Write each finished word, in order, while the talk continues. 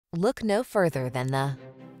Look no further than the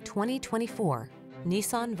 2024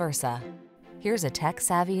 Nissan Versa. Here's a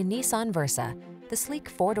tech-savvy Nissan Versa, the sleek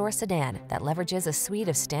four-door sedan that leverages a suite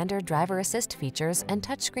of standard driver assist features and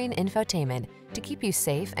touchscreen infotainment to keep you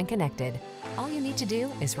safe and connected. All you need to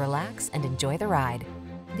do is relax and enjoy the ride.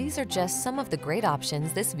 These are just some of the great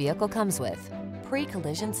options this vehicle comes with: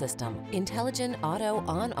 pre-collision system, intelligent auto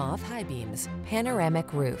on-off high beams,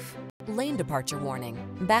 panoramic roof, lane departure warning,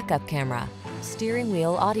 backup camera, steering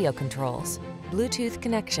wheel audio controls, Bluetooth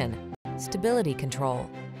connection, stability control,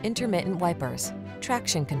 intermittent wipers,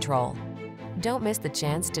 traction control. Don't miss the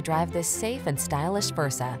chance to drive this safe and stylish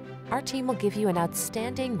Versa. Our team will give you an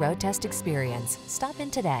outstanding road test experience. Stop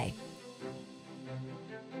in today.